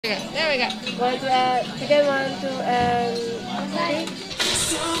There we go. One to again 1, 2, and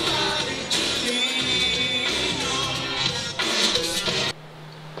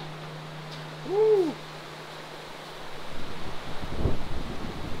 3. Woo.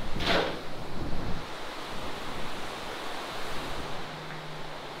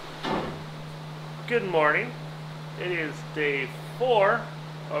 Good morning. It is day 4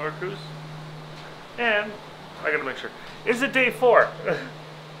 of our cruise, and I gotta make sure. Is it day 4?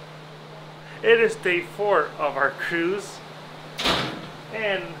 It is day 4 of our cruise,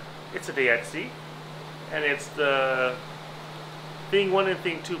 and it's a day at sea, and it's the thing 1 and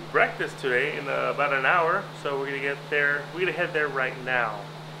thing 2 breakfast today in about an hour. So we're gonna get there. We're gonna head there right now,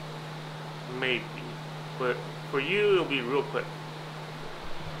 maybe, but for you it'll be real quick.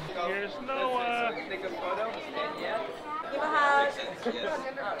 Here's Noah. Take a photo. Yeah. Give a hug.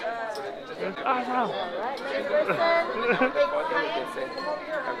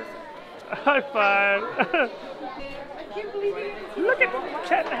 High five. Look at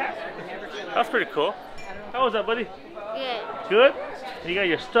Cat in the Hat. That's pretty cool. How was that, buddy? Good. Good? You got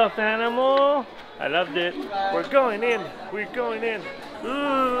your stuffed animal? I loved it. We're going in. We're going in.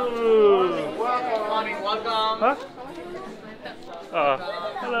 Ooh. Welcome, honey. Welcome. Huh?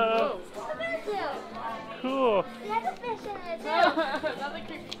 Hello. Cool.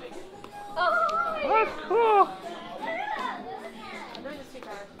 That's cool.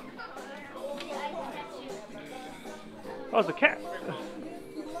 Oh, it's a cat.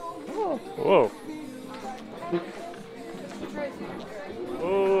 Oh, whoa.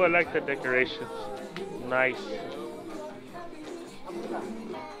 Oh, I like the decorations. Nice.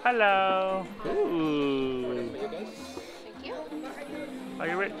 Hello. Ooh. Thank you. Are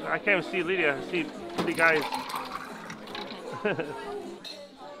you ready? I can't even see Lydia. I see the guys.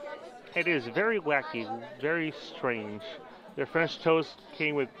 It is very wacky, very strange. Their French toast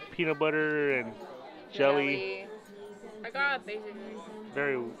came with peanut butter and jelly. I got a basic.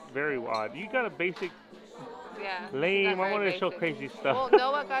 Very, very odd. You got a basic Yeah. lame. I wanted to show crazy stuff. Well,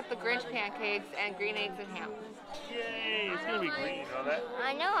 Noah got the Grinch pancakes and green eggs and ham. Yay! It's gonna be green, you know that?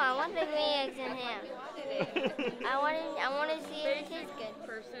 I know. I want the green eggs and ham. I want to see if it tastes good.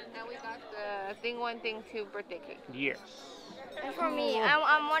 And we got the thing 1, thing 2 birthday cake. Yes. And for me, I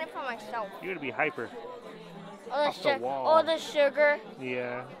want it for myself. You're gonna be hyper. All the, the wall. all the sugar.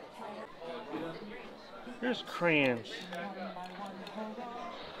 Yeah. Here's crayons.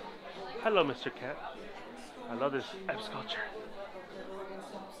 Hello, Mr. Cat. I love this sculpture.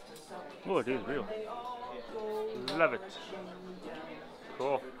 Oh, it is real. Love it.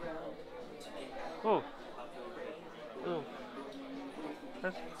 Cool. Oh. Oh.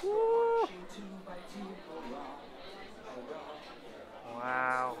 That's cool.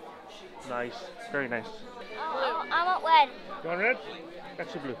 Wow. Nice. Very nice. Oh, I want red. You want red?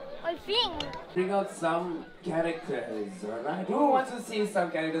 That's your blue. I think. Bring out some characters, alright? Who wants to see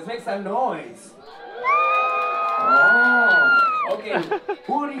some characters? Make some noise. Oh, okay.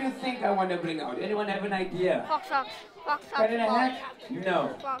 Who do you think I want to bring out? Anyone have an idea? Fox socks. Fox socks. Cat in a hat?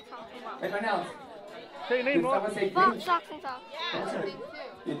 No. Fox socks. Anyone else? Say your name, Did someone say Fox Grinch? socks and socks. That's right.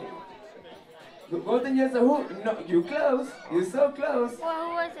 Golden years of who? No, you close. You're so close. Well,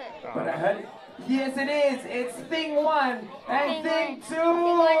 who was it? But I heard it. Yes, it is. It's thing 1 and thing 2.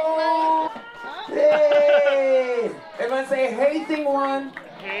 Hey! Everyone say, hey, thing 1.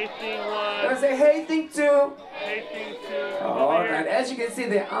 Hey, thing 1. Everyone say, hey, thing 2. Hey, thing 2. Alright, as you can see,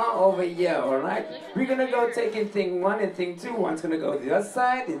 they are over here, alright? We're gonna go taking thing 1 and thing 2. One's gonna go the other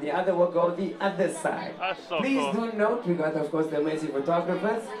side, and the other will go the other side. That's so Please cool. do note, we got, of course, the amazing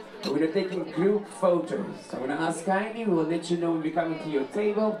photographers. We're taking group photos. I'm gonna ask kindly, we'll let you know when we come to your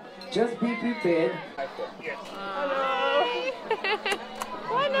table. Just be prepared. Yes. Hello.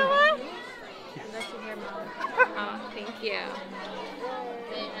 Hi, Noah. That's your hair, Mom. Oh, thank you.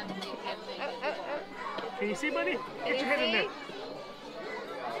 Can you see, buddy? Get your head in there.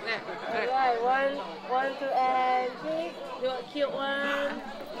 Alright, 1, 2, and 3. Do a cute one.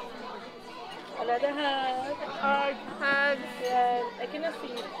 Another hug. Hi. Hug. And I cannot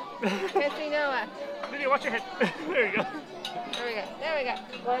see. Can't see Noah. Lydia, watch your head. There you go. There we go. There we go.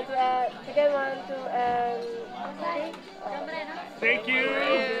 1 to again 1, 2, and 3. Thank you.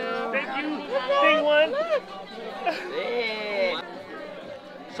 Thank you. Thing 1.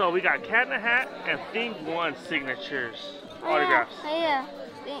 So we got Cat in the Hat and thing 1 signatures, autographs. Oh, yeah.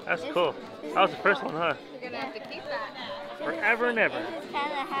 That's cool. That was the first one, huh? You're going to have to keep that. Forever and ever. This is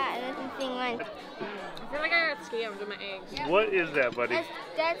kind of hat, and this is thing 1. I feel like I got scammed with my eggs. What is that, buddy?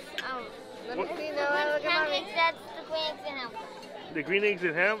 That's Let me see, the Noah. Look at mommy. pancakes. That's the green eggs and ham. The green eggs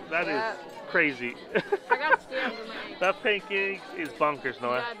and ham, that is crazy. I got scammed in my egg. That pancake is bonkers,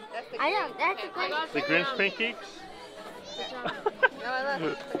 Noah. Dad, that's the I know, that's a good. The Grinch pancakes? No,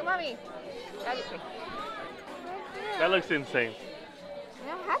 look at mommy. Daddy. That looks insane.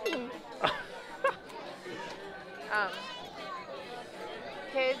 I'm happy.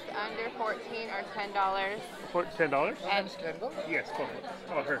 Kids under 14 are $10. For $10? And Yes, go ahead.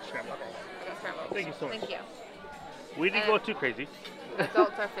 Oh, her scramble. Thank you so much. Thank you. We didn't go too crazy.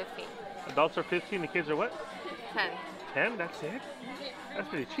 Adults are 15. Adults are 15, the kids are what? 10. 10? That's it? That's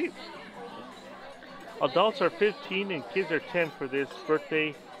pretty cheap. Adults are 15 and kids are 10 for this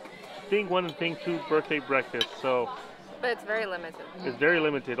birthday thing 1 and thing 2 birthday breakfast. So But it's very limited. it's very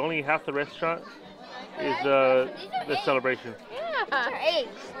limited. Only half the restaurant is the celebration. Yeah. These are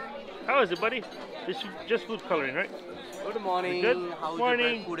eggs. How is it, buddy? Just food coloring, right? Good morning. Good How's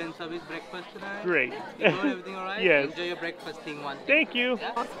morning. your food and service breakfast tonight? Great. You doing everything alright? Yes. Enjoy your breakfast thing one. Thank you.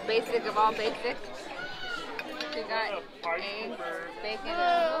 Most basic of all basic. We got eggs, bacon,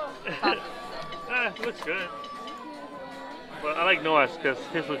 and sausage. Looks good. Well, I like Noah's because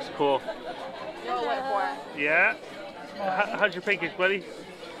his looks cool. No, what for? Yeah? How's your pancakes, buddy?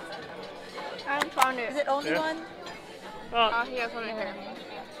 I'm fond of it. Is it only Yeah. one? Oh, he has one right here.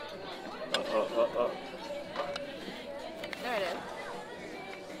 There it is.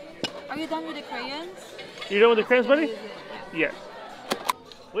 Are you done with the crayons? You done with the crayons, buddy? Yes.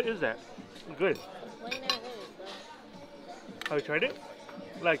 What is that? Good. Have you tried it?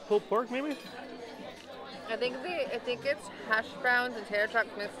 Like pulled pork, maybe? I think it's hash browns and tater tots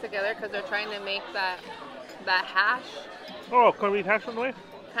mixed together because they're trying to make that hash. Oh, corned beef hash on the way?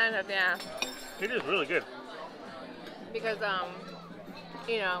 Kind of, yeah. It is really good. Because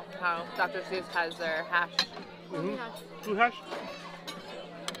you know how Dr. Seuss has their hash. Food hash?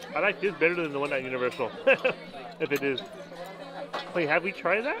 I like this better than the one at Universal. If it is. Wait, have we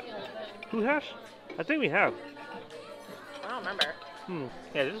tried that? Food hash? I think we have. I don't remember.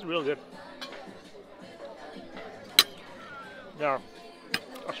 Yeah, this is real good. Yeah,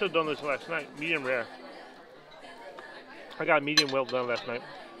 I should have done this last night. Medium rare. I got medium well done last night.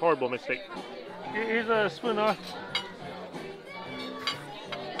 Horrible mistake. Here's a spoon off.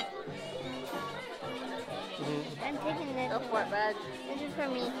 I'm taking this. Go for it, bud. This is for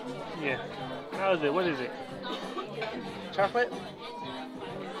me. Yeah. How is it? What is it? Chocolate?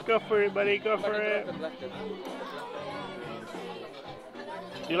 Go for it, buddy. Go for it.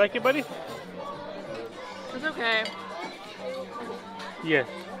 You like it, buddy? It's okay. Yes.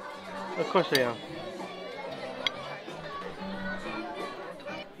 Of course I am.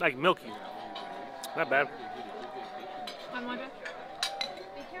 Like milky. Not bad.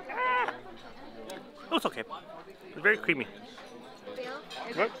 Oh, it's okay. It's very creamy.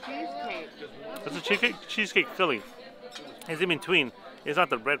 What? Cheesecake. It's a cheesecake filling. It's in between. It's not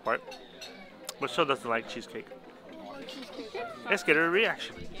the bread part. But still doesn't like cheesecake. Let's get her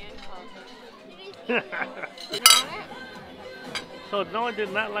reaction. So Noah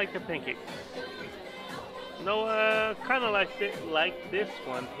did not like the pancake. Noah kind of liked it, like this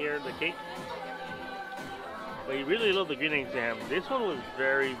one here, the cake. But he really loved the green eggs jam. This one was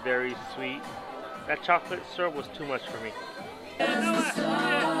very, very sweet. That chocolate syrup was too much for me.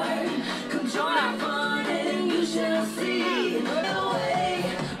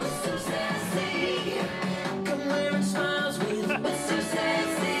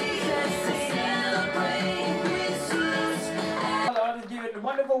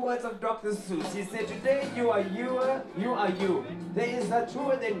 Wonderful words of Dr. Seuss. He said, today you are you. There is none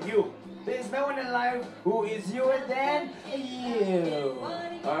truer than you. There is no one in life who is newer than you.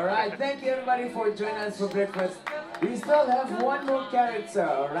 Alright, thank you everybody for joining us for breakfast. We still have one more character,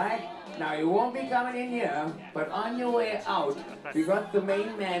 alright? Now you won't be coming in here, but on your way out, we got the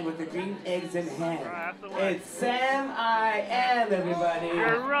main man with the green eggs and ham. It's Sam I Am, everybody.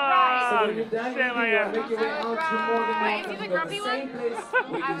 You're wrong. So when you're done, Sam I Am. make your way out to more than Wait, is welcome he the to grumpy the same place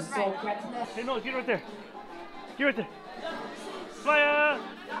where you was saw right. Cat. Hey, no, get right there. Get right there. Smile.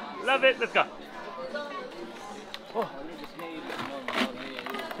 Love it. Let's go. Oh.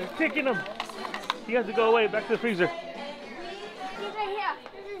 They're kicking him. He has to go away. Back to the freezer. He's right here.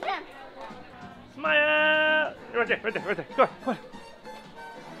 This is him. Smile. Right there. Right there. Right there. Go on. Come on.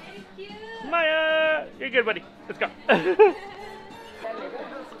 Smile. You're good, buddy. Let's go. Get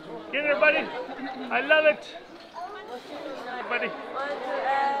there, buddy. I love it. Hey, buddy.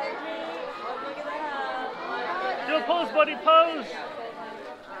 Do a pose, buddy. Pose.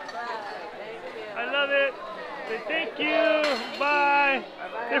 I love it. Say thank you. Bye.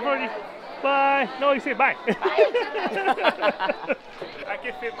 There for you. Bye. No, you say bye. I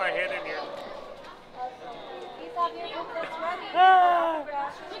can fit my head in here. Ah!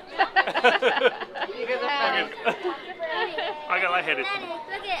 You guys are funny. I got lightheaded. Daddy,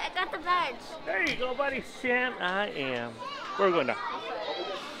 look it, I got the badge. There you go, buddy. Sam, I am. Where are we going now?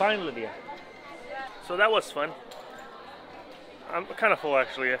 Find Lydia. So that was fun. I'm kind of full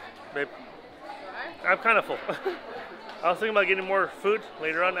actually, babe. I'm kind of full. I was thinking about getting more food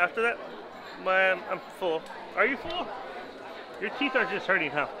later on after that, but I'm full. Are you full? Your teeth are just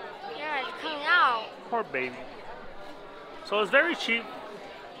hurting, huh? Yeah, it's coming out. Poor baby. So it was very cheap.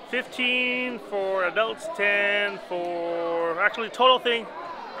 15 for adults, 10 for actually total thing.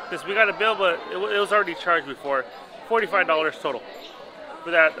 Because we got a bill, but it was already charged before. $45 total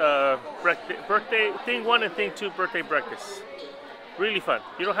for that birthday thing 1 and thing 2 birthday breakfast. Really fun.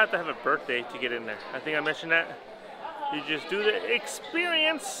 You don't have to have a birthday to get in there. I think I mentioned that. You just do the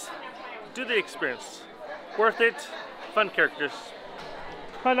experience. Do the experience. Worth it. Fun characters.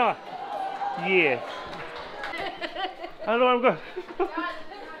 Oh no. Yeah. I don't know where I'm going.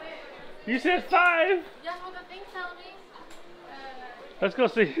 You said 5. Yeah, well, the thing tells me. Let's go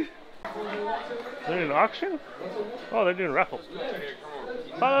see. They're doing an auction? Oh, they're doing raffles.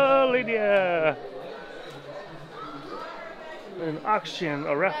 Oh, Lydia. An auction,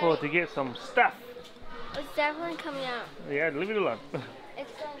 a raffle to get some stuff. It's definitely coming out. Yeah, leave it alone.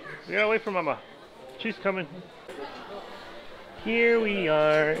 It's Yeah, wait for Mama. She's coming. Here we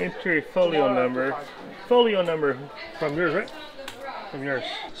are. Enter a folio number. Folio number from yours, right? From yours.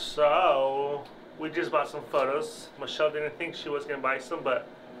 So, we just bought some photos. Michelle didn't think she was going to buy some, but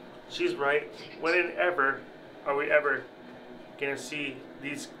she's right. When and ever are we ever going to see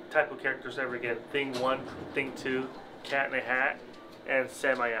these type of characters ever again? Thing 1, Thing 2, Cat in a Hat, and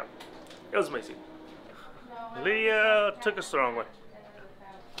Sam I Am. It was amazing. Lydia took us the wrong way.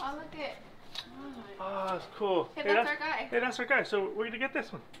 Oh, look it. Oh, that's cool. Hey, that's our guy. Hey, that's our guy. So we're gonna get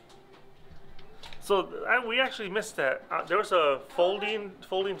this one. So we actually missed that. There was a folding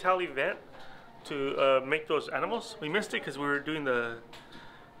tally event to make those animals. We missed it because we were doing the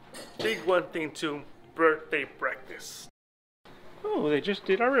big 1, Thing 2 birthday breakfast. Oh, they just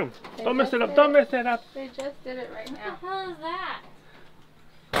did our room. Don't mess it up. Don't mess it up. They just did it right now. What the hell is that?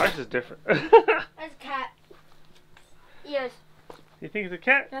 Ours is different. That's cat. Ears. You think it's a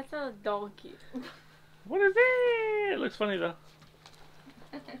cat? That's a donkey. What is it? It looks funny though.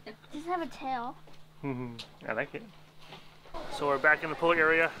 Does it have a tail? I like it. So we're back in the pool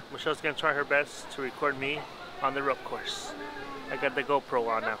area. Michelle's gonna try her best to record me on the rope course. I got the GoPro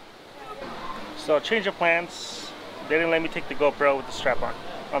on now. So change of plans. They didn't let me take the GoPro with the strap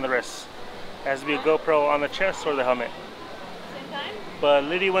on the wrist. It has to be a GoPro on the chest or the helmet. Same time? But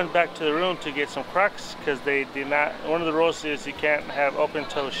Lydia went back to the room to get some Crocs because they did not. One of the rules is you can't have open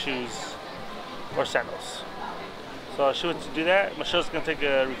toe shoes or sandals. So she went to do that. Michelle's gonna take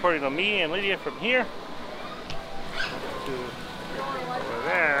a recording of me and Lydia from here to over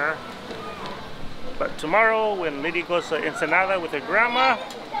there. But tomorrow, when Lydia goes to Ensenada with her grandma,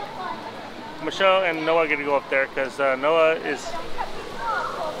 Michelle and Noah get to go up there because Noah is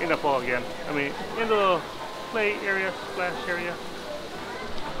in the pool again. I mean, in the little play area, splash area.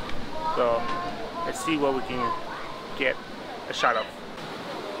 So let's see what we can get a shot of.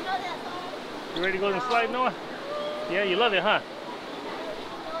 You ready to go on the slide, Noah? Yeah, you love it, huh?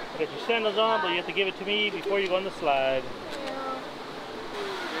 You got your sandals on, but you have to give it to me before you go on the slide.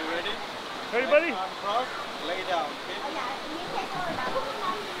 You ready? Ready, buddy? Arm cross, lay down, okay?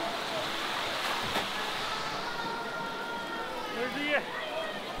 Where's he at?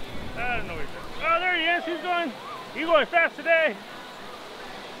 I don't know where he's at. Oh, there he is. He's going fast today.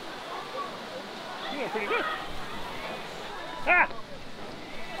 You're going pretty good. Ah!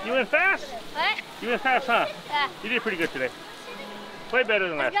 You went fast? What? You went fast, huh? Yeah. You did pretty good today. Way better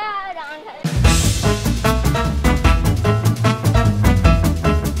than last time.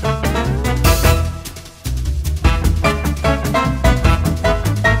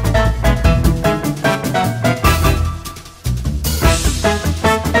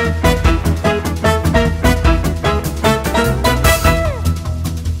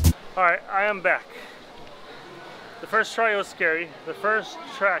 Alright, I am back. The first try was scary. The first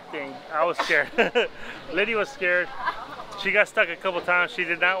track thing, I was scared. Lydia was scared. She got stuck a couple times. She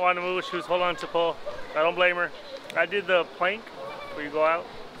did not want to move. She was holding on to pole. I don't blame her. I did the plank where you go out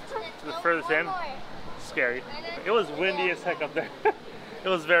to the furthest end. Scary. It was windy as heck up there. It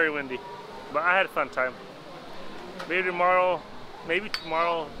was very windy. But I had a fun time. Maybe tomorrow,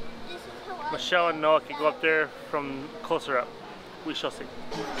 Michelle and Noah can go up there from closer up. We shall see.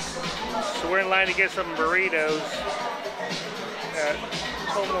 So we're in line to get some burritos at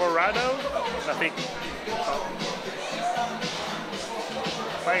Colorado, I think.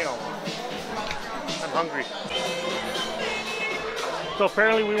 Bam. I'm hungry. So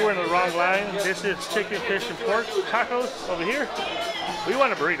apparently we were in the wrong line. This is chicken, fish, and pork tacos over here. We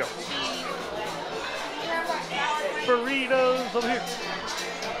want a burrito. Burritos over here.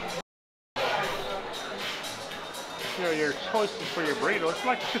 You know, your choices for your burrito, it's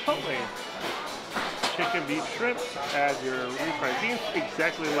like Chipotle. Chicken, beef, shrimp, add your refried beans,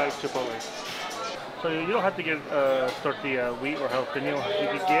 exactly like Chipotle. So you don't have to get tortilla, wheat, or jalapeno. You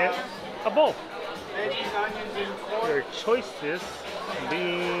can get a bowl. Your choices: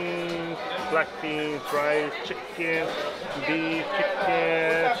 beans, black beans, rice, chicken, beef,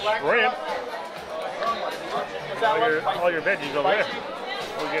 chicken, shrimp. All your veggies over there.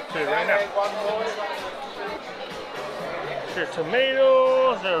 We'll get to it right now. Your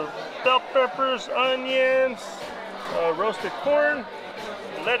tomatoes, your bell peppers, onions, roasted corn,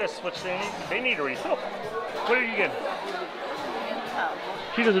 lettuce, which they need to refill. What are you getting?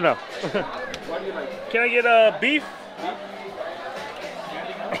 She doesn't know. Can I get a beef?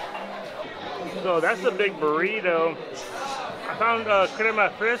 So that's a big burrito. I found crema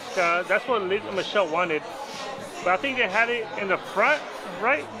fresca. That's what Michelle wanted. But I think they had it in the front,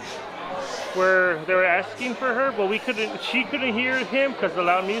 right? Where they were asking for her, but she couldn't hear him because of the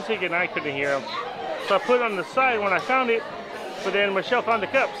loud music and I couldn't hear him. So I put it on the side when I found it, but then Michelle found the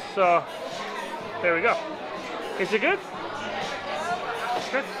cups. So there we go. Is it good?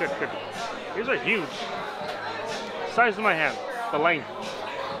 Good, good, good. These are huge. Size of my hand, the length.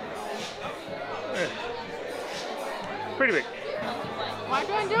 Pretty big. Why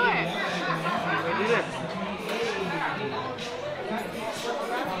do I do it? I do this.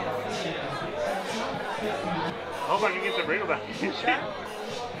 I hope I can get the burrito back.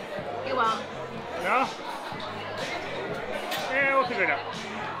 You won't. No? Yeah, we'll figure it out.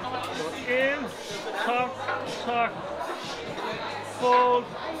 So in, tuck, tuck, fold,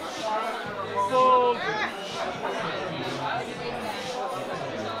 fold.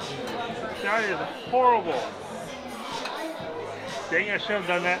 That is horrible. Dang, I should have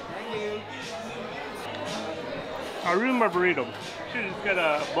done that. I ruined my burrito. Should have just got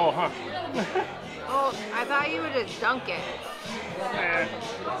a bowl, huh? Oh, I thought you would just dunk it. Yeah.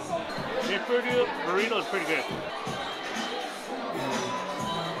 This burrito is pretty good.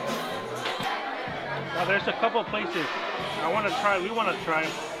 Now there's a couple places we want to try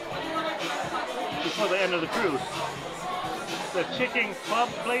before the end of the cruise. The chicken club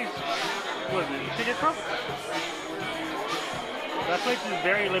place, what is it, chicken club? That place is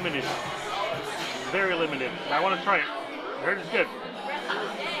very limited. Very limited. I want to try it. I heard it's good.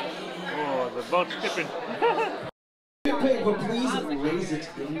 Oh, the boat's tipping. Paper, please raise it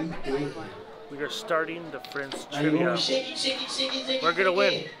in the air. We are starting the Friends Trivia. We're gonna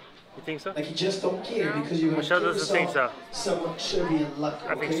win. You think so? Like you just don't care because you're gonna Michelle doesn't think so. Someone should be in luck.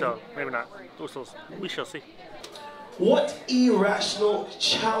 I think so. Maybe not. We shall see. What irrational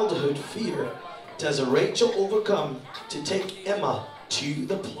childhood fear does Rachel overcome to take Emma to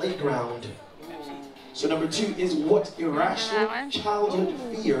the playground? So number 2 is what irrational childhood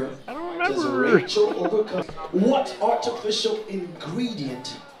fear does Rachel overcome? What artificial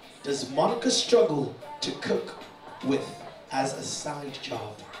ingredient does Monica struggle to cook with as a side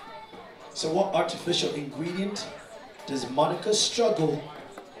job? So what artificial ingredient does Monica struggle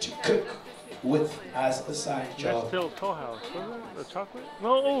to cook with as a side job? That's still Toll House, wasn't it? The chocolate?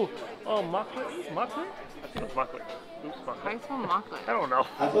 No, oh, Mocklet? Mocklet? I think it's Mocklet. Oops, Mocklet. I smell Mocklet. I don't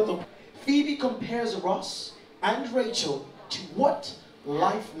know. Phoebe compares Ross and Rachel to what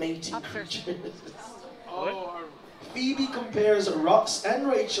life-mating creatures? What? Phoebe compares Ross and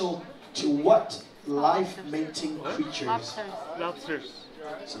Rachel to what life-mating creatures? Lobsters.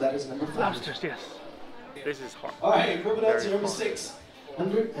 So that is number 5. Lobsters, yes. This is hard. Alright, moving on to number hard. 6.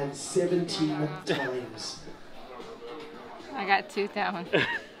 117 times. I got 2 down.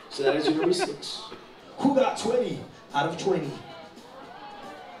 So that is your number 6. Who got 20 out of 20?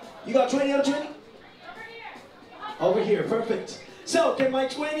 You got 20 out of 20? Over here, perfect. So, can my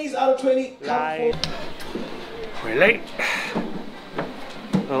 20s out of 20 come for? We're late.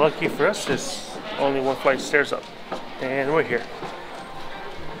 Well, lucky for us, there's only 1 flight of stairs up. And we're here.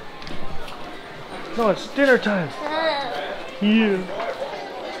 No, it's dinner time. Yeah.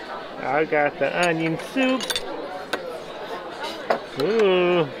 I got the onion soup.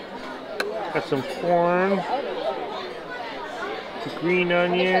 Ooh. Got some corn. Green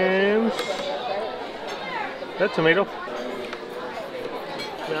onions. That tomato.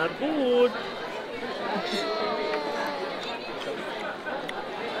 Not good.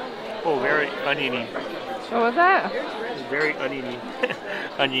 Oh, very oniony. What was that? It's very oniony.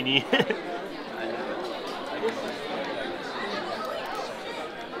 Oniony.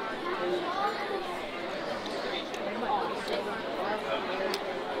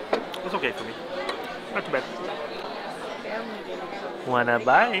 okay for me. Not too bad. Wanna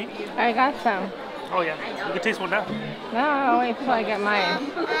buy? I got some. Oh yeah, you can taste one now. No, I'll wait till I get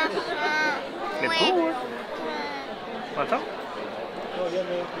mine. Want some?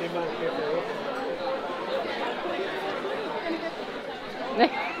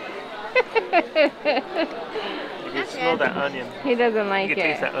 You can smell that onion. He doesn't like You can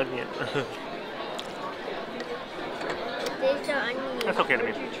taste it. that onion. Taste the onion. That's okay to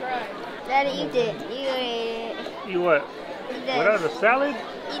me. Daddy, eat it. You ate it. You what? Eat What on the salad?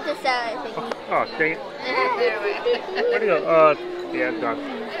 Eat the salad. Oh, dang it. Where'd it go? Yeah, it's gone.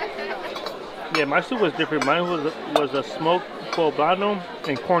 Yeah, my soup was different. Mine was a smoked poblano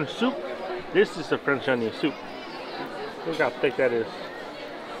and corn soup. This is the French onion soup. Look how thick that is.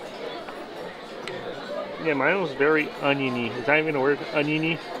 Yeah, mine was very oniony. Is that even a word?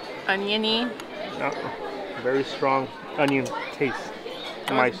 Oniony? Oniony. No. Very strong onion taste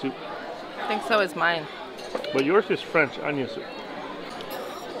in my soup. I think so is mine. But yours is French onion soup.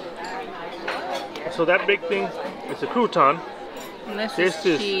 So that big thing is a crouton. And this This is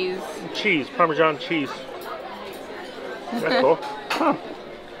is cheese. cheese, Parmesan cheese. That's cool. Huh.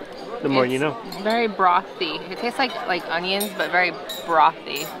 The more you know. Very brothy. It tastes like onions, but very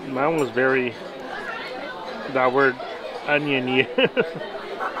brothy. Mine was very, that word, oniony.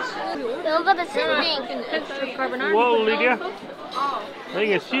 Look at the same thing. Whoa, Lydia. I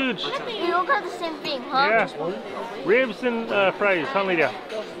think it's huge. You look at the same thing, huh? Yeah. Ribs and fries, huh, Lydia?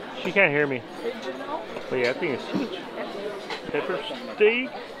 She can't hear me. But yeah, I think it's huge. Pepper steak.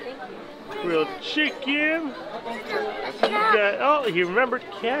 Grilled chicken. You got, oh, you remembered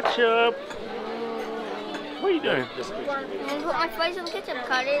ketchup. What are you doing? I'm gonna put my fries in the kitchen,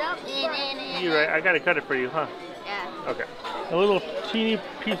 cut it up. You're right, I gotta cut it for you, huh? Yeah. Okay. A little teeny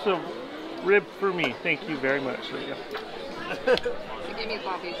piece of rib for me. Thank you very much. There you go. Give me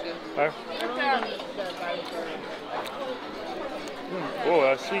small pieces. Alright.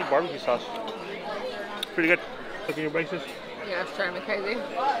 Oh, sweet barbecue sauce. Pretty good. Cooking your braces. Yeah, it's driving me crazy.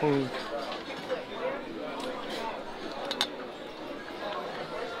 Mm.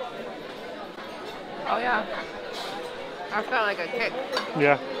 Oh yeah. I felt like a kick.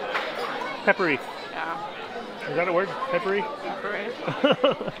 Yeah. Peppery. Yeah. Is that a word? Peppery? Peppery.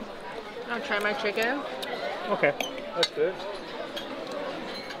 I'll try my chicken. Okay. That's good.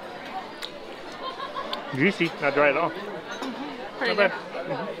 Juicy. Not dry at all. Pretty Not good.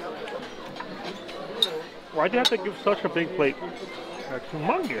 bad. Why'd you have to give such a big plate? That's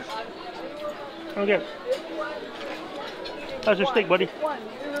humongous. Okay. How's your steak, buddy?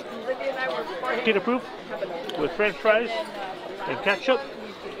 Kid approved? With French fries and ketchup.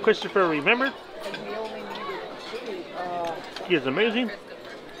 Christopher remembered. He is amazing.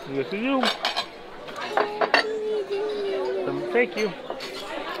 Yes, you. Thank you.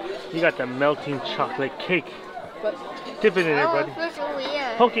 You got the melting chocolate cake. Dip it in there, buddy.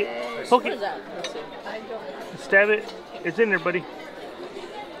 Poke it. Poke it. Stab it. It's in there, buddy.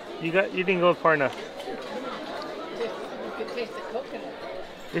 You didn't go far enough.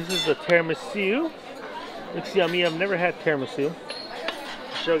 This is the tiramisu. Looks yummy. I've never had tiramisu.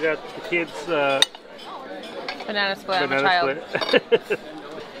 Still got the kids Banana split. I'm a banana child. split.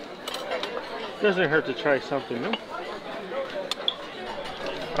 Doesn't hurt to try something, no?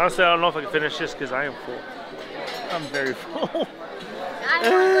 Honestly, I don't know if I can finish this because I am full. I'm very full. From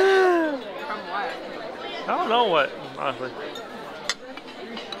what? I don't know what, honestly.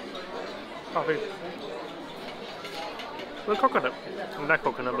 Coffee. With coconut. Well, not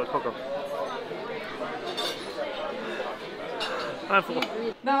coconut, but cocoa. I'm full.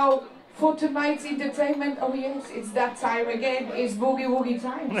 Now, for tonight's entertainment, oh yes, it's that time again. It's boogie woogie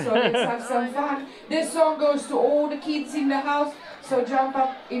time, so let's have some fun. This song goes to all the kids in the house, so jump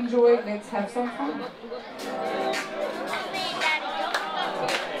up, enjoy it, let's have some fun.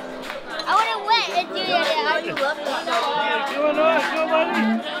 I want to wet and do it. I love this song. Go on, go,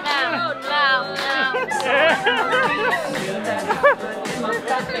 buddy.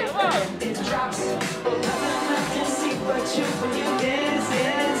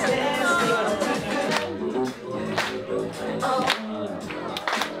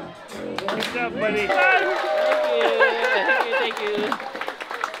 Good job, buddy. Thank you.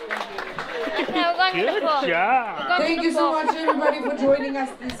 Good job. Thank you so much everybody for joining us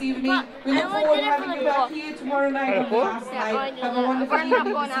this evening. We look forward to having you back here tomorrow night on the last night. Have a wonderful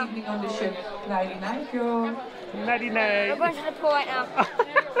evening this evening on the ship. Nighty night, girl. Nighty night. We're going to the pool right now.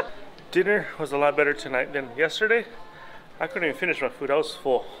 Dinner was a lot better tonight than yesterday. I couldn't even finish my food. I was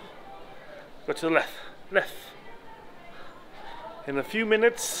full. Go to the left. In a few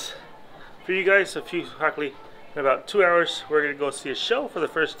minutes, for you guys, a few In about 2 hours, we're going to go see a show for the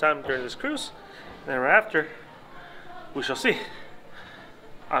first time during this cruise. And then right after, we shall see.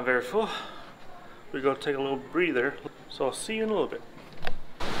 I'm very full. We're going to take a little breather. So I'll see you in a little bit.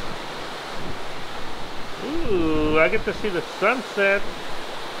 Ooh, I get to see the sunset.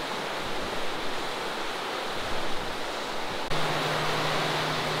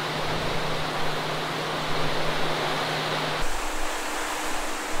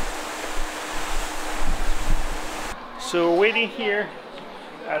 So we're waiting here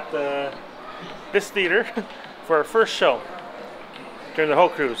at this theater for our first show during the whole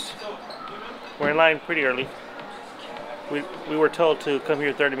cruise. We're in line pretty early. We were told to come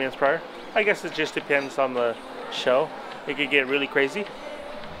here 30 minutes prior. I guess it just depends on the show. It could get really crazy.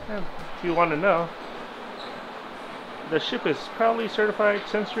 And if you want to know, the ship is proudly certified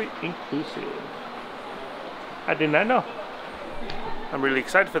sensory inclusive. I did not know. I'm really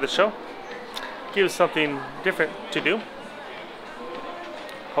excited for the show. Gives something different to do.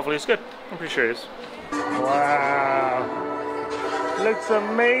 Hopefully it's good. I'm pretty sure it is. Wow. Looks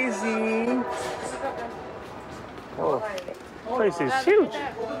amazing. Oh, the place is huge.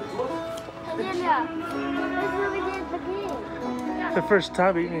 It's the first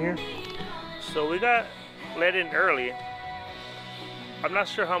time being here. So we got let in early. I'm not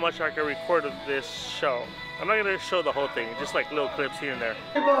sure how much I can record of this show. I'm not going to show the whole thing, just like little clips here and there.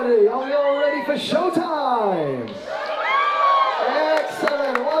 Everybody, are we all ready for showtime?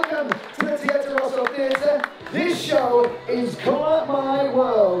 Excellent. Welcome to the Theatre Rosso Theatre. This show is Colour My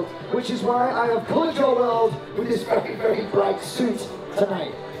World, which is why I have coloured your world with this very, very bright suit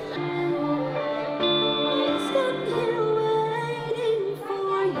tonight.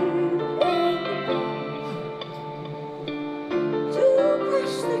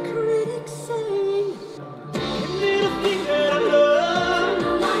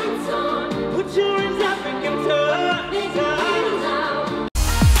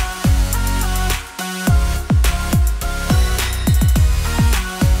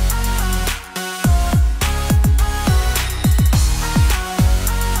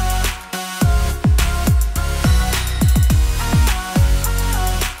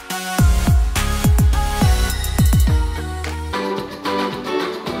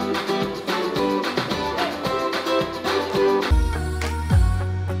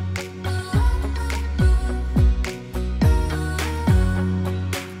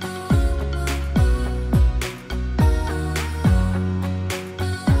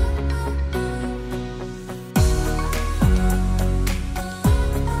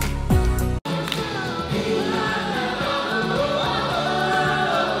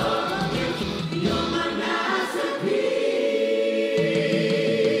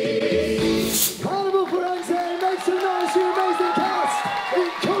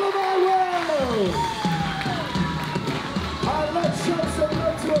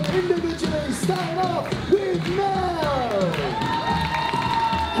 Individually, starting off with Mel.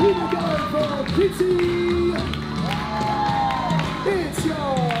 Keep it going for Kitty. It's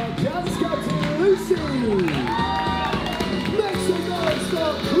your dance captain Lucy. Make some noise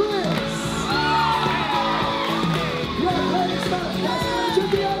for Chris. Your place back, that's the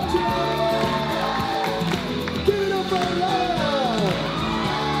Give it up for Laura.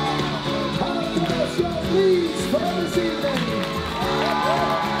 And that's your leads for this evening.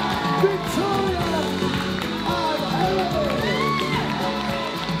 Victoria and Ellen.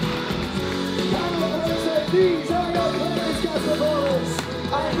 And I want to say these are your Colours guest performers.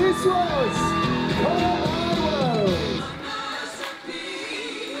 And this was Colour My World.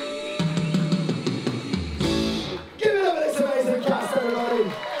 Give it up for this amazing cast, everybody.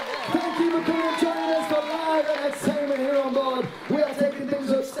 Thank you for coming and joining us for live entertainment here on board. We are taking things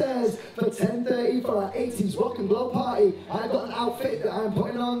upstairs for 10:30 for our 80s rock and glow party. I've got an outfit that I'm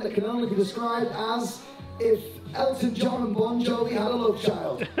putting on that can only be described as if Elton John and Bon Jovi had a love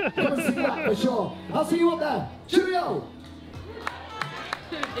child. Come and see that for sure. I'll see you up there. Cheerio!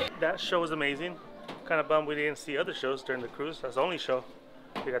 That show was amazing. Kind of bummed we didn't see other shows during the cruise. That's the only show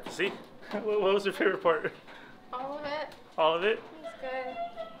we got to see. What was your favorite part? All of it. All of it? It was good.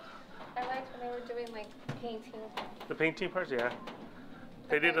 I liked when they were doing like painting. The painting parts, yeah.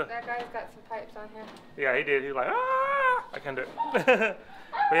 They did. That guy's got some pipes on him. Yeah, he did. He was like, ah! I can't do it. But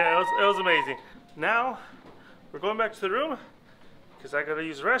yeah, it was amazing. Now we're going back to the room because I gotta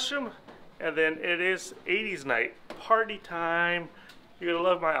use the restroom, and then it is 80s night party time. You're gonna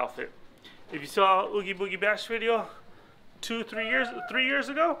love my outfit. If you saw Oogie Boogie Bash video 3 years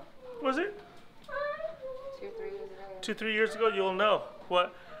ago, was it? 2-3 years ago, you'll know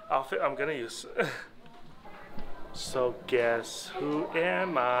what outfit I'm gonna use. So guess who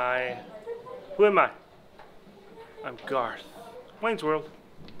am I? Who am I? I'm Garth. Wayne's World.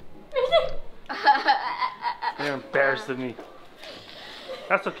 You're embarrassed of me.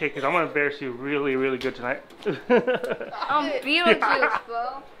 That's okay, because I'm going to embarrass you really, really good tonight. I'm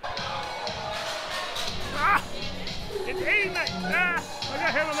beautiful. Ah, it's 89. Ah, I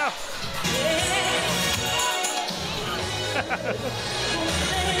got hair in my mouth.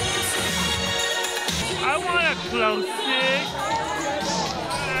 I want a glow stick.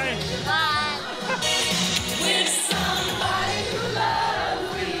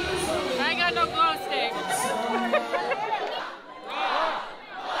 I got no glow stick.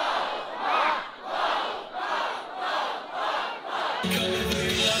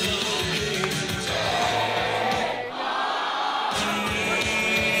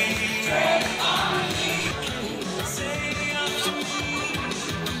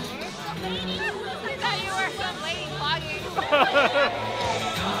 I thought you were some lady vlogging.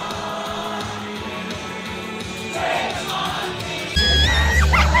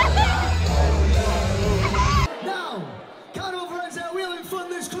 Now, Carnival friends out, we're having fun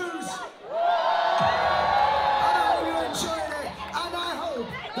this cruise. I hope you're enjoying it, and I hope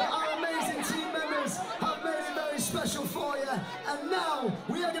that our amazing team members have made it very special for you. And now,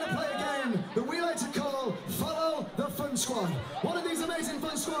 we are going to play a game that we like to call Follow the Fun Squad. One of these amazing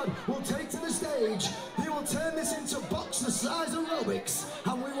Fun Squad will take to the stage. He will turn this into box-the-size aerobics,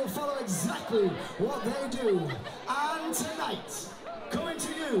 and we will follow exactly what they do. And tonight, coming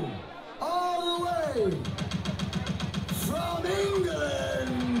to you, all the way from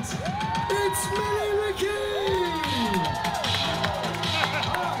England, it's Millie Ricky!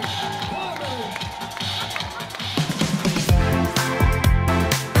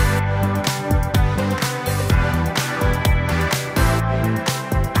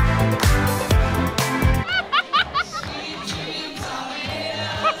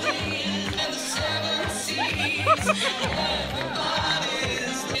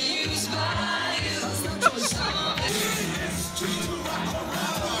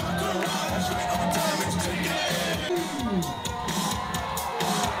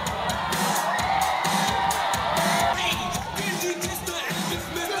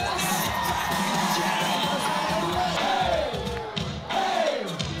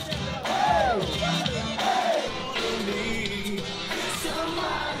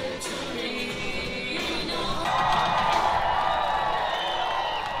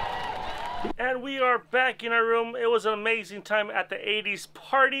 And we are back in our room. It was an amazing time at the 80s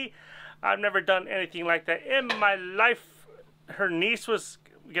party. I've never done anything like that in my life. Her niece was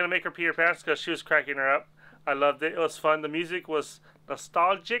going to make her pee her pants because she was cracking her up. I loved it. It was fun. The music was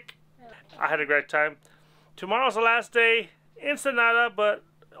nostalgic. I had a great time. Tomorrow's the last day. Ensenada, but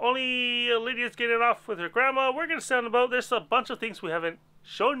only Lydia's getting off with her grandma. We're going to stay on the boat. There's a bunch of things we haven't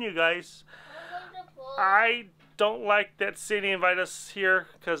shown you guys. I don't like that Cindy invited us here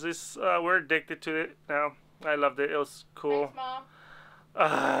because this we're addicted to it now. I loved it. It was cool. Thanks,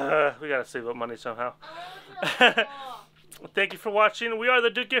 Mom. We gotta save up money somehow. Thank you for watching. We are the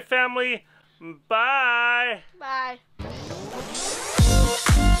Duque family. Bye.